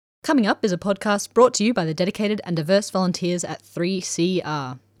Coming Up is a podcast brought to you by the dedicated and diverse volunteers at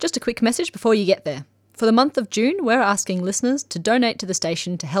 3CR. Just a quick message before you get there. For the month of June, we're asking listeners to donate to the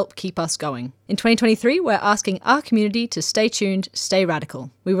station to help keep us going. In 2023, we're asking our community to stay tuned, stay radical.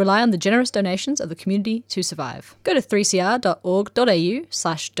 We rely on the generous donations of the community to survive. Go to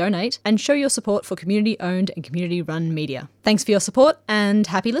 3cr.org.au/donate and show your support for community-owned and community-run media. Thanks for your support and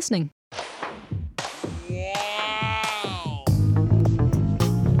happy listening.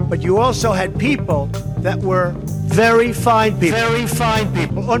 But you also had people that were very fine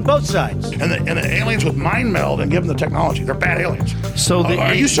people on both sides. And the aliens would mind meld and give them the technology. They're bad aliens. So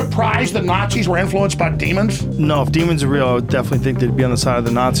are you surprised that Nazis were influenced by demons? No, if demons are real, I would definitely think they'd be on the side of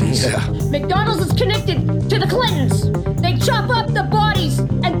the Nazis. Yeah. McDonald's is connected to the Clintons. They chop up the bodies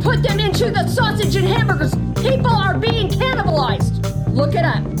and put them into the sausage and hamburgers. People are being cannibalized. Look it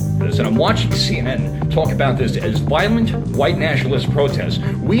up. And I'm watching CNN talk about this as violent white nationalist protests.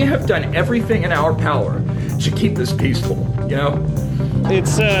 We have done everything in our power to keep this peaceful, you know?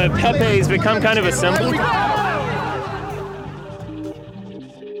 It's Pepe's become kind of a symbol.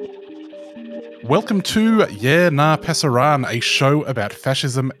 Welcome to Yeah Nah Pasaran, a show about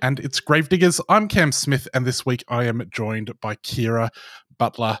fascism and its gravediggers. I'm Cam Smith, and this week I am joined by Kiera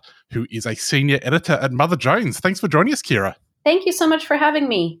Butler, who is a senior editor at Mother Jones. Thanks for joining us, Kiera. Thank you so much for having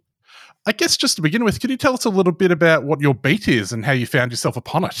me. I guess just to begin with, could you tell us a little bit about what your beat is and how you found yourself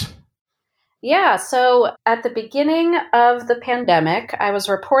upon it? Yeah, so at the beginning of the pandemic, I was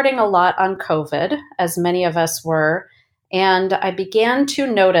reporting a lot on COVID, as many of us were, and I began to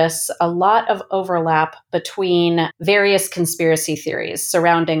notice a lot of overlap between various conspiracy theories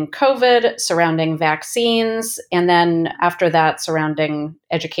surrounding COVID, surrounding vaccines, and then after that, surrounding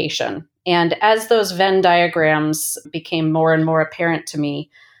education. And as those Venn diagrams became more and more apparent to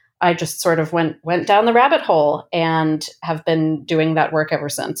me, I just sort of went down the rabbit hole and have been doing that work ever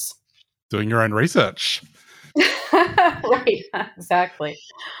since. Doing your own research. Right, exactly.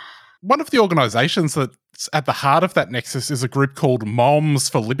 One of the organisations that's at the heart of that nexus is a group called Moms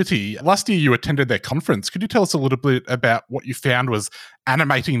for Liberty. Last year you attended their conference. Could you tell us a little bit about what you found was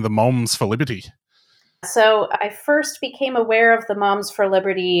animating the Moms for Liberty? So I first became aware of the Moms for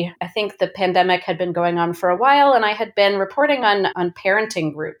Liberty. I think the pandemic had been going on for a while, and I had been reporting on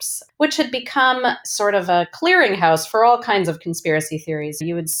parenting groups, which had become sort of a clearinghouse for all kinds of conspiracy theories.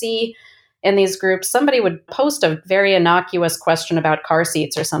 You would see in these groups, somebody would post a very innocuous question about car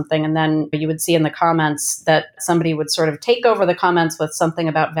seats or something, and then you would see in the comments that somebody would sort of take over the comments with something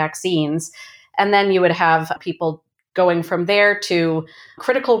about vaccines. And then you would have people going from there to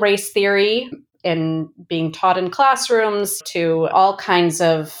critical race theory and being taught in classrooms to all kinds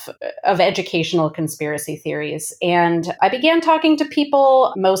of educational conspiracy theories. And I began talking to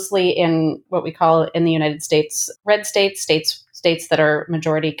people mostly in what we call in the United States, red states that are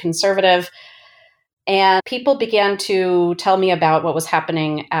majority conservative. And people began to tell me about what was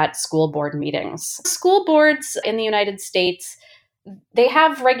happening at school board meetings. School boards in the United States, they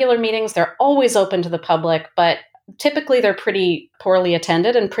have regular meetings. They're always open to the public, but typically they're pretty poorly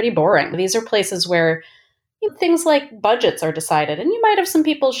attended and pretty boring. These are places where things like budgets are decided. And you might have some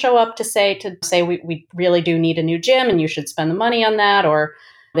people show up to say we really do need a new gym and you should spend the money on that. Or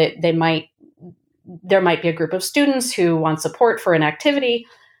there might be a group of students who want support for an activity.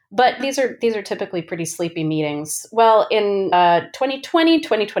 But these are typically pretty sleepy meetings. Well, in 2020,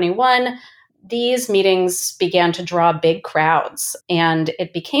 2021, these meetings began to draw big crowds. And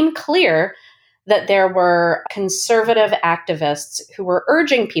it became clear that there were conservative activists who were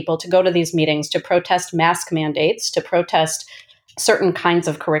urging people to go to these meetings to protest mask mandates, to protest certain kinds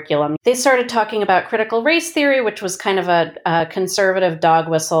of curriculum. They started talking about critical race theory, which was kind of a conservative dog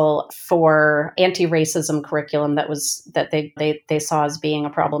whistle for anti-racism curriculum that they saw as being a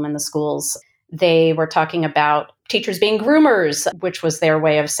problem in the schools. They were talking about teachers being groomers, which was their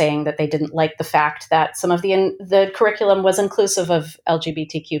way of saying that they didn't like the fact that some of the curriculum was inclusive of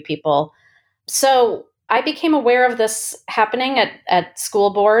LGBTQ people. So I became aware of this happening at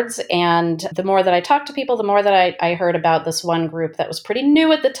school boards, and the more that I talked to people, the more that I heard about this one group that was pretty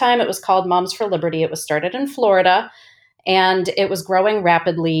new at the time. It was called Moms for Liberty. It was started in Florida, and it was growing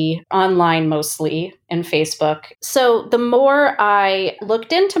rapidly online, mostly in Facebook. So the more I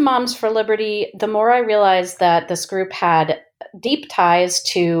looked into Moms for Liberty, the more I realized that this group had deep ties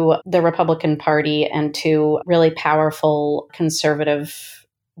to the Republican Party and to really powerful conservative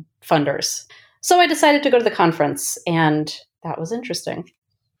funders. So I decided to go to the conference, and that was interesting.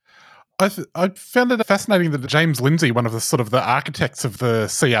 I found it fascinating that James Lindsay, one of the architects of the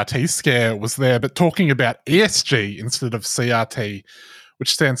CRT scare, was there, but talking about ESG instead of CRT,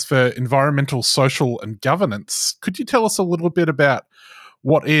 which stands for Environmental, Social and Governance. Could you tell us a little bit about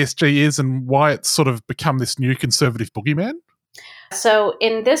what ESG is and why it's sort of become this new conservative boogeyman? So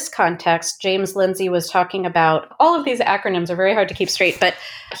in this context, James Lindsay was talking about, all of these acronyms are very hard to keep straight, but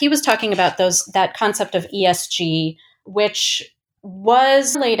he was talking about that concept of ESG, which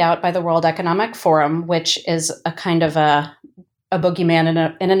was laid out by the World Economic Forum, which is a kind of a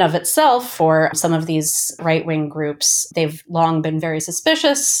boogeyman in and of itself for some of these right-wing groups. They've long been very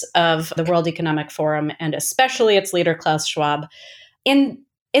suspicious of the World Economic Forum and especially its leader, Klaus Schwab. In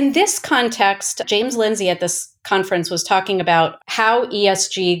this context, James Lindsay at this conference was talking about how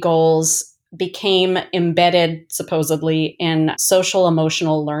ESG goals became embedded supposedly in social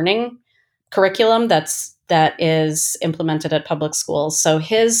emotional learning curriculum that is implemented at public schools. So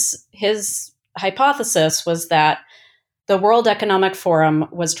his hypothesis was that the World Economic Forum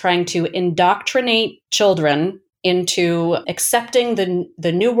was trying to indoctrinate children into accepting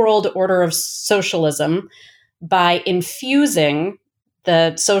the New World Order of socialism by infusing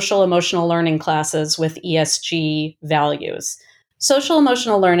the social emotional learning classes with ESG values. Social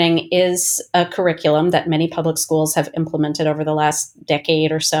emotional learning is a curriculum that many public schools have implemented over the last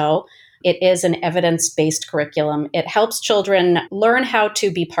decade or so. It is an evidence-based curriculum. It helps children learn how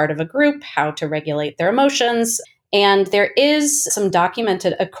to be part of a group, how to regulate their emotions. And there is some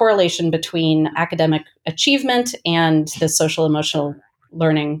documented a correlation between academic achievement and the social emotional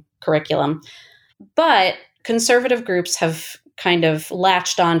learning curriculum. But conservative groups have kind of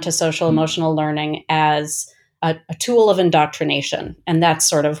latched on to social emotional learning as a tool of indoctrination. And that's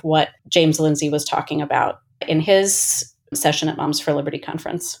sort of what James Lindsay was talking about in his session at Moms for Liberty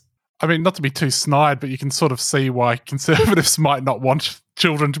conference. I mean, not to be too snide, but you can sort of see why conservatives might not want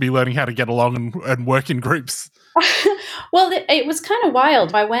children to be learning how to get along and work in groups. Well, it was kind of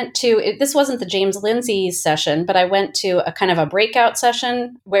wild. I went to, this wasn't the James Lindsay session, but I went to a kind of a breakout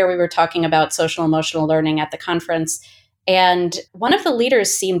session where we were talking about social emotional learning at the conference. And one of the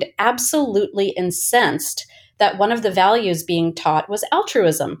leaders seemed absolutely incensed that one of the values being taught was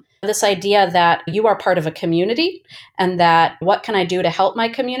altruism. This idea that you are part of a community and that what can I do to help my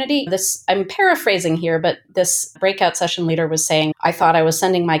community? I'm paraphrasing here, but this breakout session leader was saying, I thought I was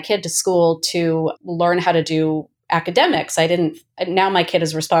sending my kid to school to learn how to do academics. Now my kid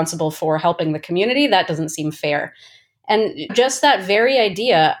is responsible for helping the community. That doesn't seem fair. And just that very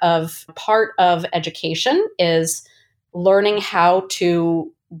idea of part of education is learning how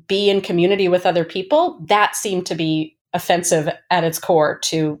to be in community with other people, that seemed to be offensive at its core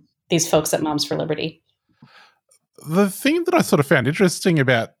to these folks at Moms for Liberty. The thing that I sort of found interesting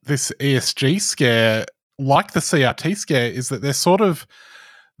about this ESG scare, like the CRT scare, is that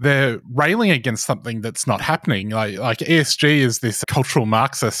they're railing against something that's not happening. Like ESG is this cultural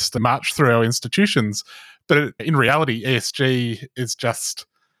Marxist march through our institutions, but in reality, ESG is just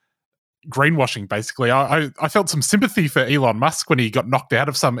greenwashing, basically. I felt some sympathy for Elon Musk when he got knocked out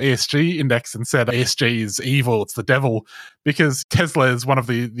of some ESG index and said ESG is evil, it's the devil, because Tesla is one of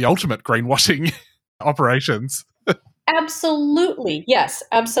the ultimate greenwashing operations. Absolutely. Yes,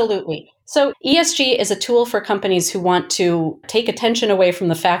 absolutely. So ESG is a tool for companies who want to take attention away from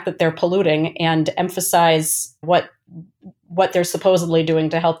the fact that they're polluting and emphasize what they're supposedly doing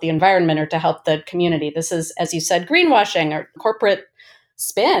to help the environment or to help the community. This is, as you said, greenwashing or corporate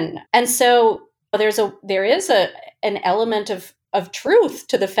spin. And so there is an element of truth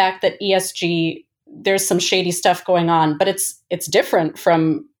to the fact that ESG, there's some shady stuff going on, but it's different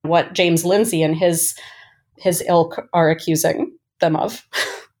from what James Lindsay and his ilk are accusing them of.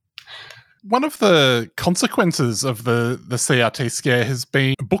 One of the consequences of the CRT scare has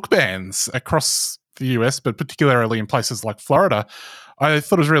been book bans across the US, but particularly in places like Florida. I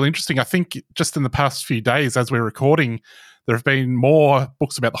thought it was really interesting. I think just in the past few days, as we're recording, there have been more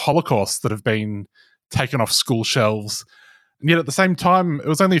books about the Holocaust that have been taken off school shelves. And yet at the same time, it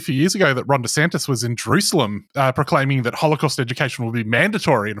was only a few years ago that Ron DeSantis was in Jerusalem proclaiming that Holocaust education will be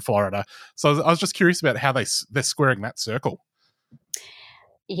mandatory in Florida. So I was just curious about how they're squaring that circle.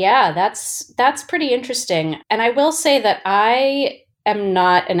 Yeah, that's pretty interesting. And I will say that I am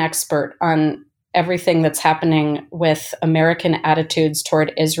not an expert on everything that's happening with American attitudes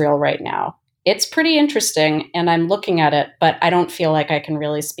toward Israel right now. It's pretty interesting, and I'm looking at it, but I don't feel like I can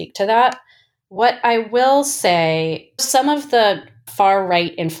really speak to that. What I will say, some of the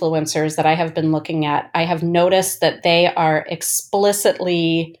far-right influencers that I have been looking at, I have noticed that they are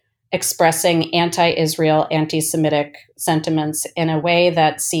explicitly expressing anti-Israel, anti-Semitic sentiments in a way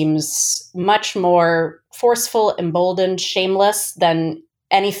that seems much more forceful, emboldened, shameless than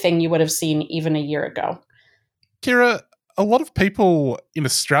anything you would have seen even a year ago. Kiera, A lot of people in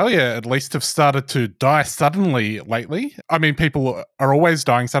Australia, at least, have started to die suddenly lately. I mean, people are always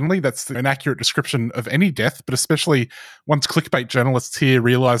dying suddenly. That's an accurate description of any death, but especially once clickbait journalists here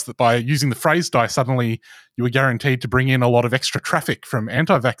realise that by using the phrase die suddenly, you were guaranteed to bring in a lot of extra traffic from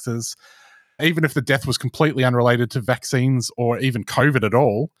anti-vaxxers, even if the death was completely unrelated to vaccines or even COVID at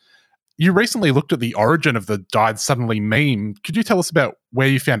all. You recently looked at the origin of the died suddenly meme. Could you tell us about where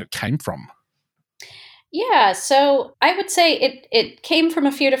you found it came from? Yeah, so I would say it came from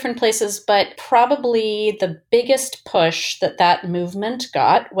a few different places, but probably the biggest push that movement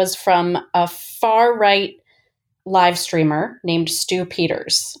got was from a far-right live streamer named Stu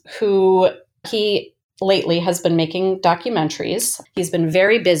Peters, who he lately has been making documentaries. He's been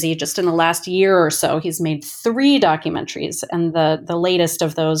very busy. Just in the last year or so, he's made 3 documentaries, and the latest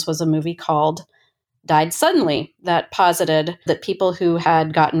of those was a movie called Died Suddenly that posited that people who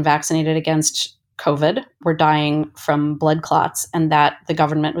had gotten vaccinated against COVID were dying from blood clots and that the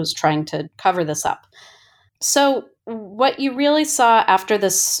government was trying to cover this up. So what you really saw after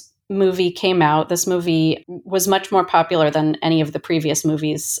this movie came out, this movie was much more popular than any of the previous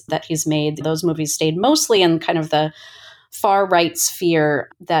movies that he's made. Those movies stayed mostly in kind of the far-right sphere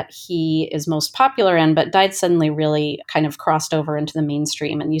that he is most popular in, but Died Suddenly really kind of crossed over into the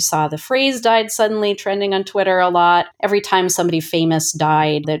mainstream. And you saw the phrase died suddenly trending on Twitter a lot. Every time somebody famous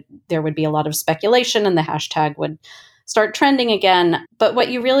died, that there would be a lot of speculation and the hashtag would start trending again. But what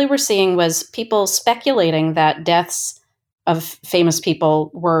you really were seeing was people speculating that deaths of famous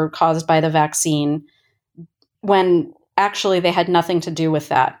people were caused by the vaccine when actually they had nothing to do with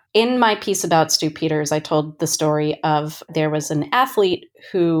that. In my piece about Stu Peters, I told the story of there was an athlete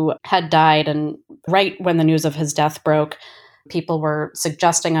who had died, and right when the news of his death broke, people were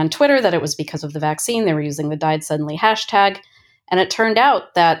suggesting on Twitter that it was because of the vaccine. They were using the died suddenly hashtag. And it turned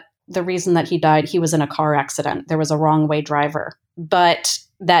out that the reason that he died, he was in a car accident. There was a wrong way driver. But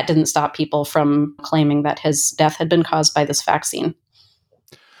that didn't stop people from claiming that his death had been caused by this vaccine.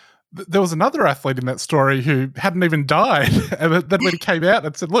 There was another athlete in that story who hadn't even died. And then when he came out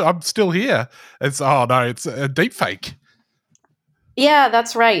and said, look, I'm still here. It's a deep fake. Yeah,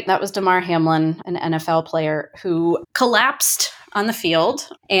 that's right. That was Damar Hamlin, an NFL player who collapsed on the field.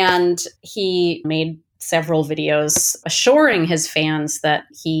 And he made several videos assuring his fans that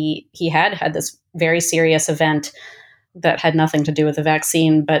he had this very serious event that had nothing to do with the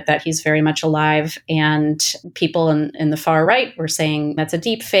vaccine, but that he's very much alive. And people in the far right were saying that's a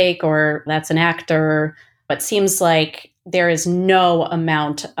deep fake or that's an actor. It seems like there is no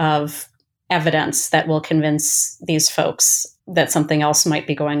amount of evidence that will convince these folks that something else might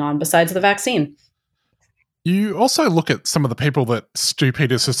be going on besides the vaccine. You also look at some of the people that Stu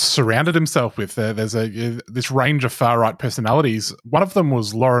Peters has surrounded himself with. There's this range of far-right personalities. One of them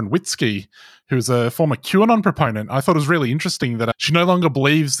was Lauren Witzke, who's a former QAnon proponent. I thought it was really interesting that she no longer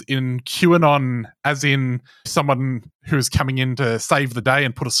believes in QAnon as in someone who is coming in to save the day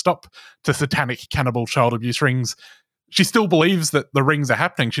and put a stop to satanic cannibal child abuse rings. She still believes that the rings are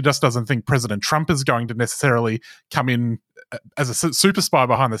happening. She just doesn't think President Trump is going to necessarily come in as a super spy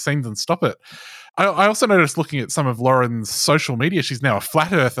behind the scenes and stop it. I also noticed looking at some of Lauren's social media, she's now a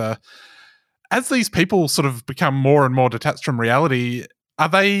flat earther. As these people sort of become more and more detached from reality, are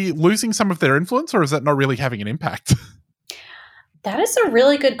they losing some of their influence, or is that not really having an impact? That is a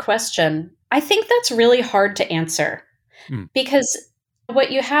really good question. I think that's really hard to answer because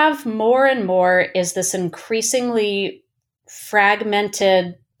what you have more and more is this increasingly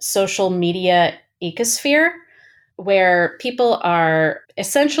fragmented social media ecosphere where people are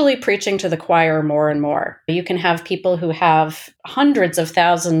essentially preaching to the choir more and more. You can have people who have hundreds of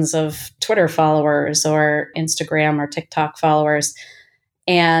thousands of Twitter followers or Instagram or TikTok followers,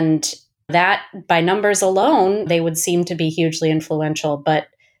 and that by numbers alone, they would seem to be hugely influential, but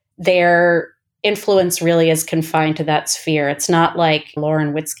their influence really is confined to that sphere. It's not like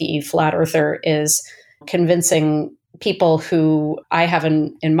Lauren Witzke, flat earther, is convincing people who I have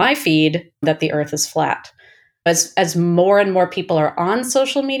in my feed that the earth is flat. As more and more people are on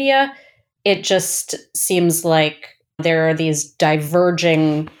social media, it just seems like there are these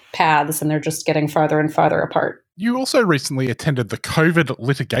diverging paths and they're just getting farther and farther apart. You also recently attended the COVID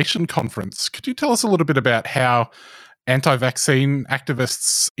litigation conference. Could you tell us a little bit about how anti-vaccine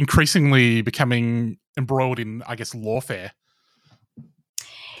activists increasingly becoming embroiled in, I guess, lawfare?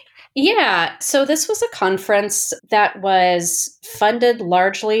 Yeah, so this was a conference that was funded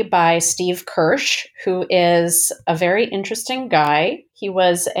largely by Steve Kirsch, who is a very interesting guy. He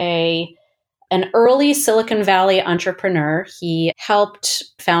was an early Silicon Valley entrepreneur. He helped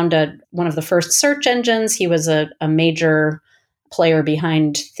found one of the first search engines. He was a major player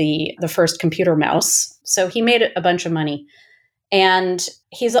behind the first computer mouse. So he made a bunch of money. And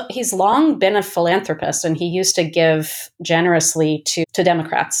he's long been a philanthropist, and he used to give generously to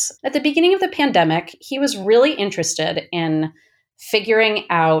Democrats. At the beginning of the pandemic, he was really interested in figuring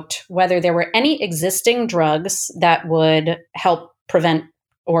out whether there were any existing drugs that would help prevent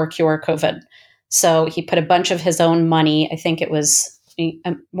or cure COVID. So he put a bunch of his own money, I think it was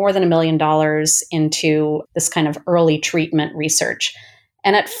more than $1 million, into this kind of early treatment research.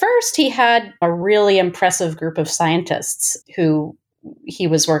 And at first, he had a really impressive group of scientists who he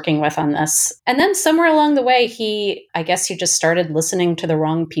was working with on this. And then somewhere along the way, I guess he just started listening to the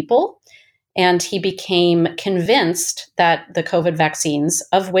wrong people. And he became convinced that the COVID vaccines,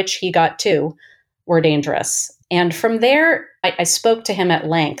 of which he got 2, were dangerous. And from there, I spoke to him at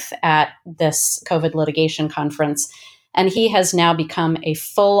length at this COVID litigation conference. And he has now become a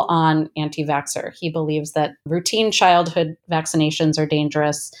full-on anti-vaxxer. He believes that routine childhood vaccinations are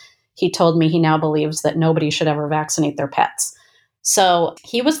dangerous. He told me he now believes that nobody should ever vaccinate their pets. So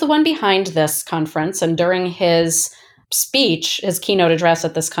he was the one behind this conference. And during his speech, his keynote address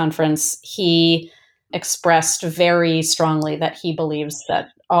at this conference, he expressed very strongly that he believes that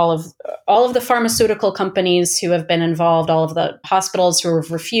all of the pharmaceutical companies who have been involved, all of the hospitals who have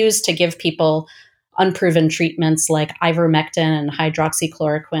refused to give people unproven treatments like ivermectin and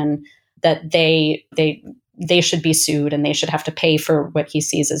hydroxychloroquine, that they should be sued and they should have to pay for what he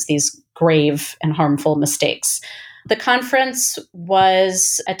sees as these grave and harmful mistakes. The conference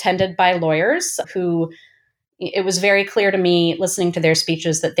was attended by lawyers who, it was very clear to me listening to their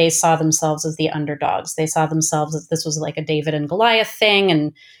speeches that they saw themselves as the underdogs. They saw themselves as this was like a David and Goliath thing,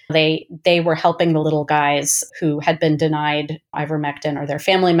 and they were helping the little guys who had been denied ivermectin, or their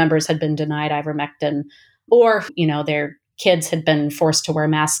family members had been denied ivermectin, or their kids had been forced to wear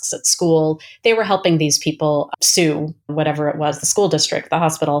masks at school. They were helping these people sue whatever it was, the school district, the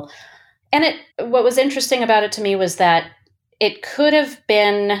hospital. And what was interesting about it to me was that it could have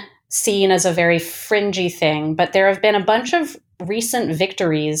been seen as a very fringy thing, but there have been a bunch of recent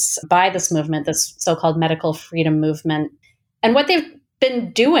victories by this movement, this so-called medical freedom movement. And what they've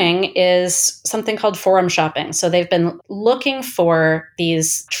been doing is something called forum shopping. So they've been looking for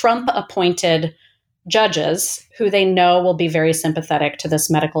these Trump-appointed judges who they know will be very sympathetic to this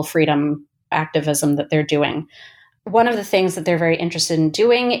medical freedom activism that they're doing. One of the things that they're very interested in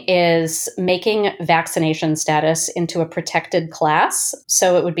doing is making vaccination status into a protected class.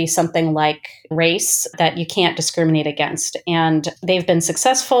 So it would be something like race that you can't discriminate against. And they've been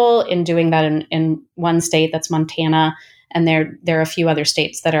successful in doing that in one state, that's Montana. And there are a few other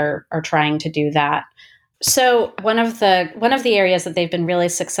states that are trying to do that. So one of the areas that they've been really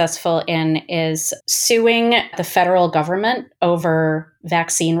successful in is suing the federal government over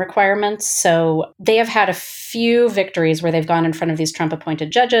vaccine requirements. So they have had a few victories where they've gone in front of these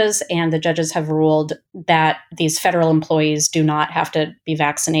Trump-appointed judges, and the judges have ruled that these federal employees do not have to be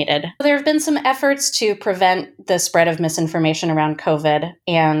vaccinated. There have been some efforts to prevent the spread of misinformation around COVID,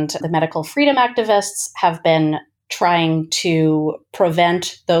 and the medical freedom activists have been trying to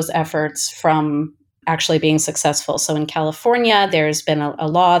prevent those efforts from actually being successful. So in California, there's been a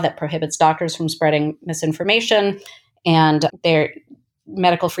law that prohibits doctors from spreading misinformation, and their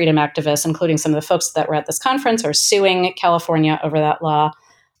medical freedom activists, including some of the folks that were at this conference, are suing California over that law.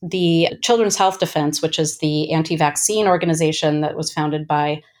 The Children's Health Defense, which is the anti-vaccine organization that was founded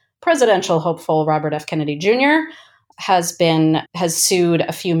by presidential hopeful Robert F. Kennedy Jr., has sued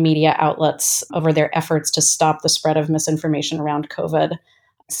a few media outlets over their efforts to stop the spread of misinformation around COVID.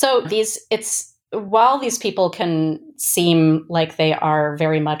 So while these people can seem like they are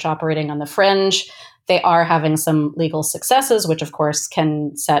very much operating on the fringe, they are having some legal successes, which of course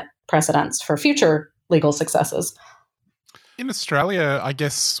can set precedents for future legal successes. In Australia, I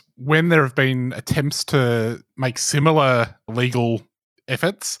guess when there have been attempts to make similar legal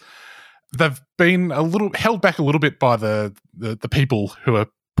efforts, they've been held back a little bit by the people who are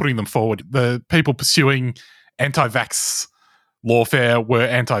putting them forward. The people pursuing anti-vax lawfare were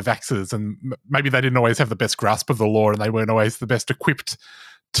anti-vaxxers, and maybe they didn't always have the best grasp of the law, and they weren't always the best equipped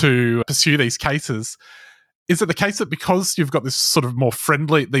to pursue these cases. Is it the case that because you've got this sort of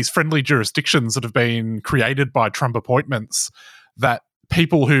these friendly jurisdictions that have been created by Trump appointments, that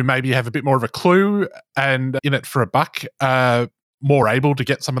people who maybe have a bit more of a clue and in it for a buck are more able to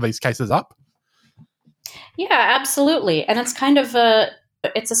get some of these cases up? Yeah, absolutely. And it's kind of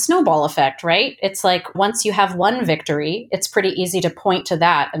it's a snowball effect, right? It's like once you have one victory, it's pretty easy to point to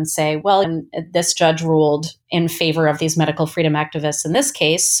that and say, well, this judge ruled in favor of these medical freedom activists in this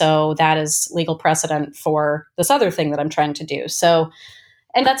case, so that is legal precedent for this other thing that I'm trying to do. So,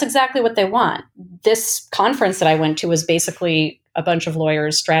 and that's exactly what they want. This conference that I went to was basically a bunch of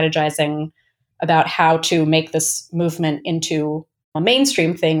lawyers strategizing about how to make this movement into a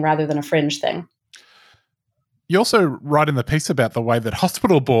mainstream thing rather than a fringe thing. You also write in the piece about the way that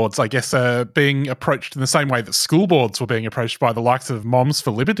hospital boards, I guess, are being approached in the same way that school boards were being approached by the likes of Moms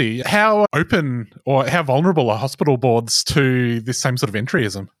for Liberty. How open or how vulnerable are hospital boards to this same sort of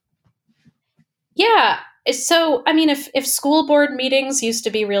entryism? Yeah. So, I mean, if school board meetings used to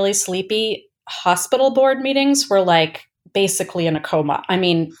be really sleepy, hospital board meetings were like basically in a coma. I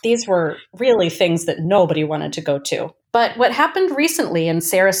mean, these were really things that nobody wanted to go to. But what happened recently in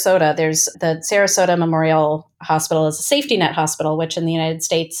Sarasota, there's the Sarasota Memorial Hospital is a safety net hospital, which in the United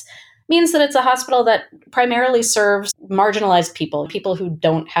States means that it's a hospital that primarily serves marginalized people, people who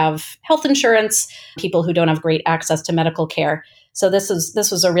don't have health insurance, people who don't have great access to medical care. So this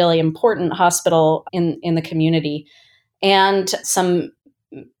was a really important hospital in the community. And some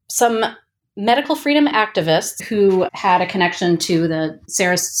medical freedom activists who had a connection to the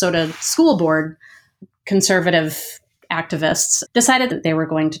Sarasota School Board, conservative activists, decided that they were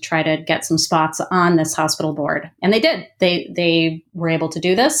going to try to get some spots on this hospital board. And they did. They were able to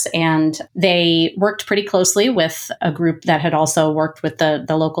do this, and they worked pretty closely with a group that had also worked with the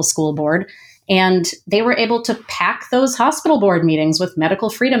local school board. And they were able to pack those hospital board meetings with medical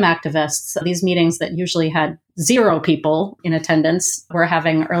freedom activists. These meetings that usually had 0 people in attendance were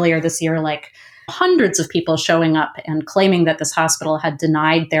having earlier this year, like hundreds of people showing up and claiming that this hospital had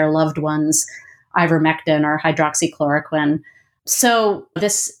denied their loved ones ivermectin or hydroxychloroquine. So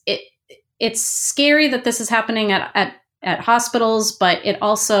it's scary that this is happening at hospitals, but it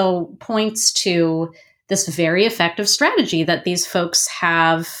also points to this very effective strategy that these folks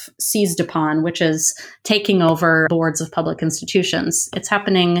have seized upon, which is taking over boards of public institutions. It's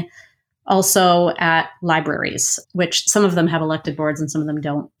happening also at libraries, which some of them have elected boards and some of them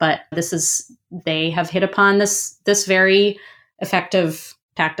don't. But they have hit upon this very effective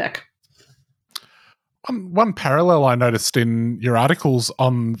tactic. One parallel I noticed in your articles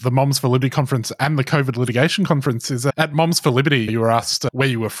on the Moms for Liberty conference and the COVID litigation conference is at Moms for Liberty, you were asked where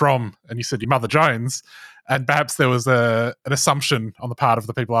you were from, and you said your Mother Jones. And perhaps there was an assumption on the part of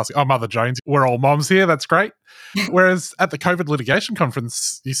the people asking, oh, Mother Jones, we're all moms here, that's great. Whereas at the COVID litigation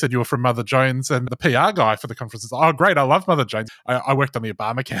conference, you said you were from Mother Jones, and the PR guy for the conference is, oh, great, I love Mother Jones. I worked on the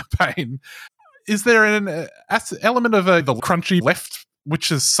Obama campaign. Is there an element of the crunchy left, which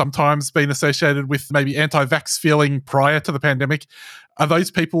has sometimes been associated with maybe anti-vax feeling prior to the pandemic? Are those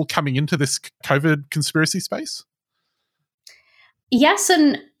people coming into this COVID conspiracy space? Yes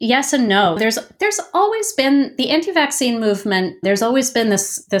and no. There's always been the anti-vaccine movement. There's always been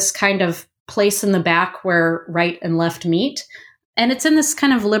this kind of place in the back where right and left meet. And it's in this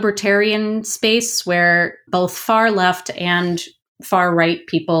kind of libertarian space where both far left and far right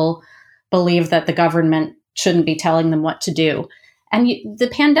people believe that the government shouldn't be telling them what to do. And the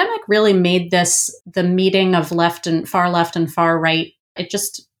pandemic really made this the meeting of far left and far right. It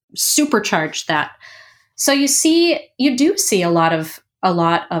just supercharged that. So you do see a lot of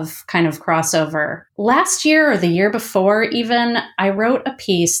kind of crossover. Last year or the year before even, I wrote a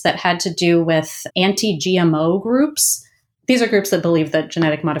piece that had to do with anti-GMO groups. These are groups that believe that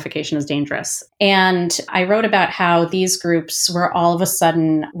genetic modification is dangerous. And I wrote about how these groups were all of a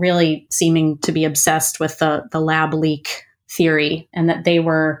sudden really seeming to be obsessed with the lab leak theory, and that they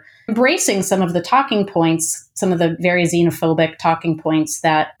were embracing some of the talking points, some of the very xenophobic talking points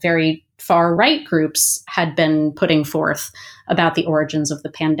that very far right groups had been putting forth about the origins of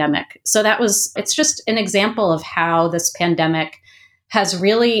the pandemic. So it's just an example of how this pandemic has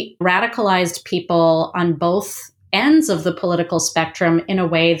really radicalized people on both ends of the political spectrum in a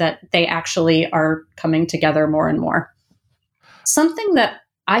way that they actually are coming together more and more. Something that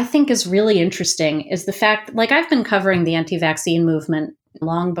I think is really interesting is the fact, like, I've been covering the anti-vaccine movement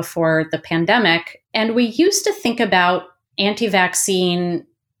long before the pandemic, and we used to think about anti-vaccine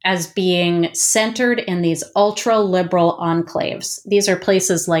as being centered in these ultra-liberal enclaves. These are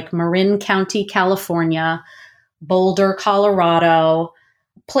places like Marin County, California, Boulder, Colorado,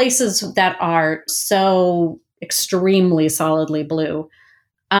 places that are so extremely solidly blue.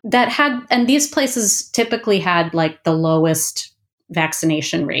 And these places typically had like the lowest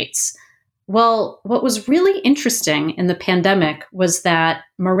vaccination rates. Well, what was really interesting in the pandemic was that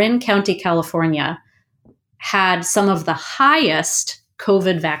Marin County, California had some of the highest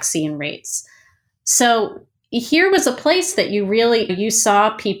COVID vaccine rates. So here was a place that you saw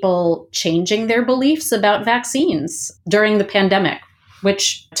people changing their beliefs about vaccines during the pandemic,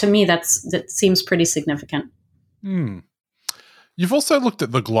 which to me, that seems pretty significant. You've also looked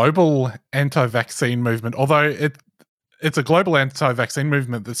at the global anti-vaccine movement, although it's a global anti-vaccine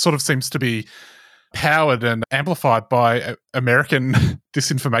movement that sort of seems to be powered and amplified by American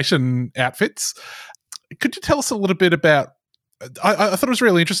disinformation outfits. Could you tell us a little bit about, I thought it was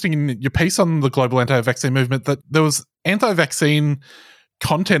really interesting in your piece on the global anti-vaccine movement that there was anti-vaccine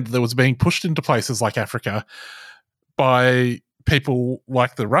content that was being pushed into places like Africa by people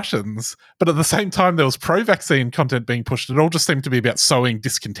like the Russians, but at the same time there was pro-vaccine content being pushed. It all just seemed to be about sowing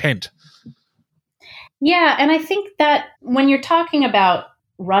discontent. Yeah, and I think that when you're talking about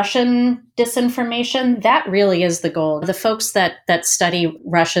Russian disinformation, that really is the goal. The folks that study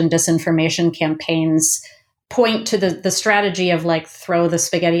Russian disinformation campaigns point to the strategy of like throw the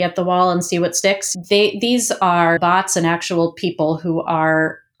spaghetti at the wall and see what sticks. These are bots and actual people who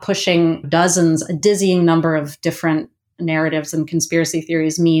are pushing a dizzying number of different narratives and conspiracy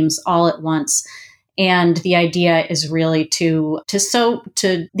theories, memes all at once. And the idea is really to turn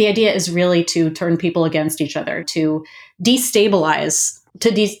people against each other, to destabilize.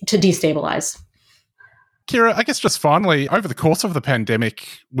 Kiera, I guess just finally, over the course of the pandemic,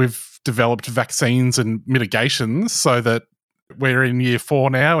 we've developed vaccines and mitigations so that we're in year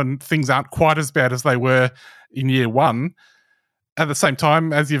 4 now and things aren't quite as bad as they were in year 1. At the same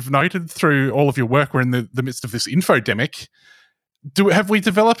time, as you've noted through all of your work, we're in the midst of this infodemic. Have we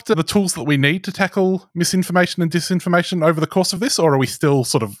developed the tools that we need to tackle misinformation and disinformation over the course of this, or are we still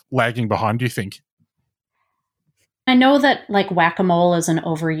sort of lagging behind, do you think? I know that like whack-a-mole is an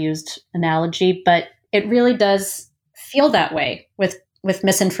overused analogy, but it really does feel that way with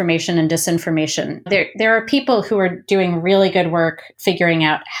misinformation and disinformation. There are people who are doing really good work figuring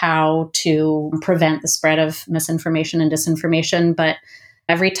out how to prevent the spread of misinformation and disinformation, but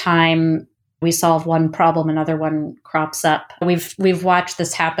every time we solve one problem, another one crops up. We've watched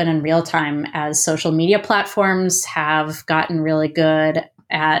this happen in real time as social media platforms have gotten really good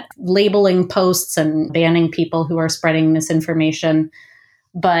at labeling posts and banning people who are spreading misinformation.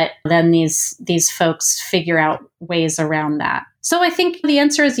 But then these folks figure out ways around that. So I think the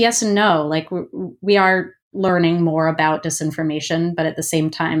answer is yes and no. Like we are learning more about disinformation, but at the same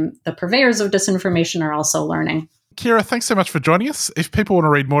time, the purveyors of disinformation are also learning. Kiera, thanks so much for joining us. If people want to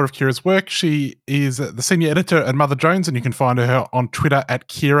read more of Kiera's work, she is the senior editor at Mother Jones, and you can find her on Twitter at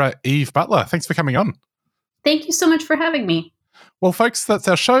Kiera Eve Butler. Thanks for coming on. Thank you so much for having me. Well, folks, that's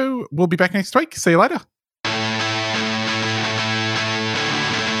our show. We'll be back next week. See you later.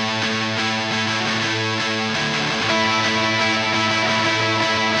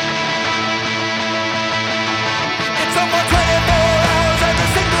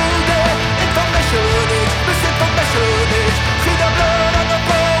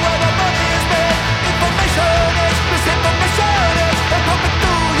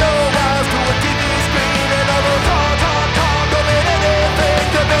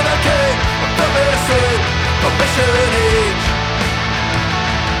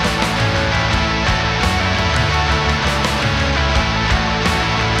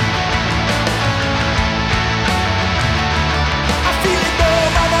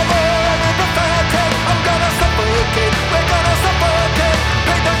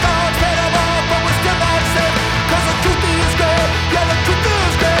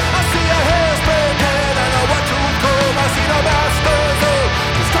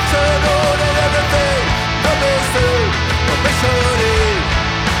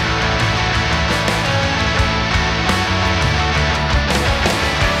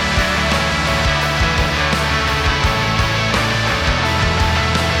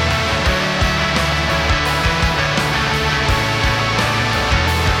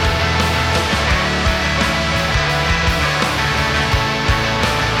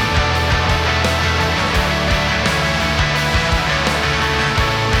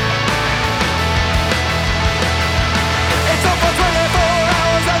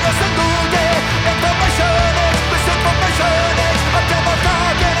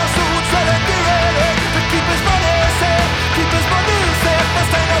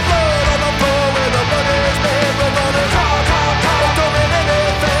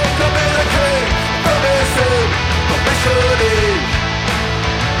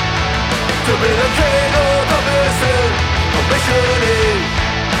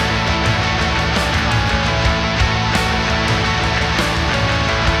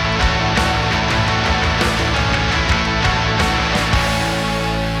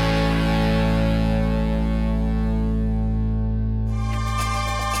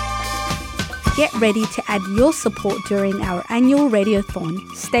 Get ready to add your support during our annual Radiothon.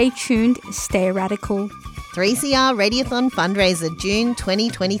 Stay tuned, stay radical. 3CR Radiothon fundraiser June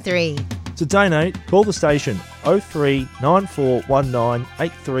 2023. To donate, call the station 03 9419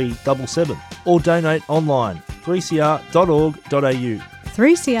 8377 or donate online 3cr.org.au.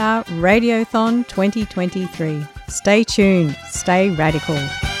 3CR Radiothon 2023. Stay tuned, stay radical.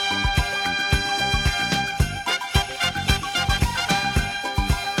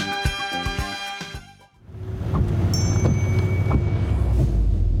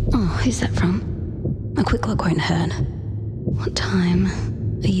 Oh, who's that from? A quick look won't hurt. What time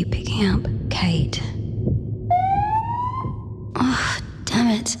are you picking up, Kate? Oh,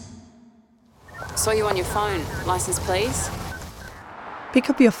 damn it. Saw you on your phone. License, please? Pick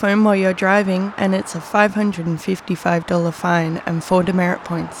up your phone while you're driving and it's a $555 fine and 4 demerit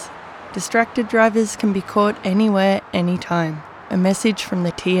points. Distracted drivers can be caught anywhere, anytime. A message from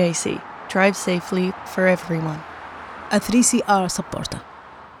the TAC. Drive safely for everyone. A 3CR supporter.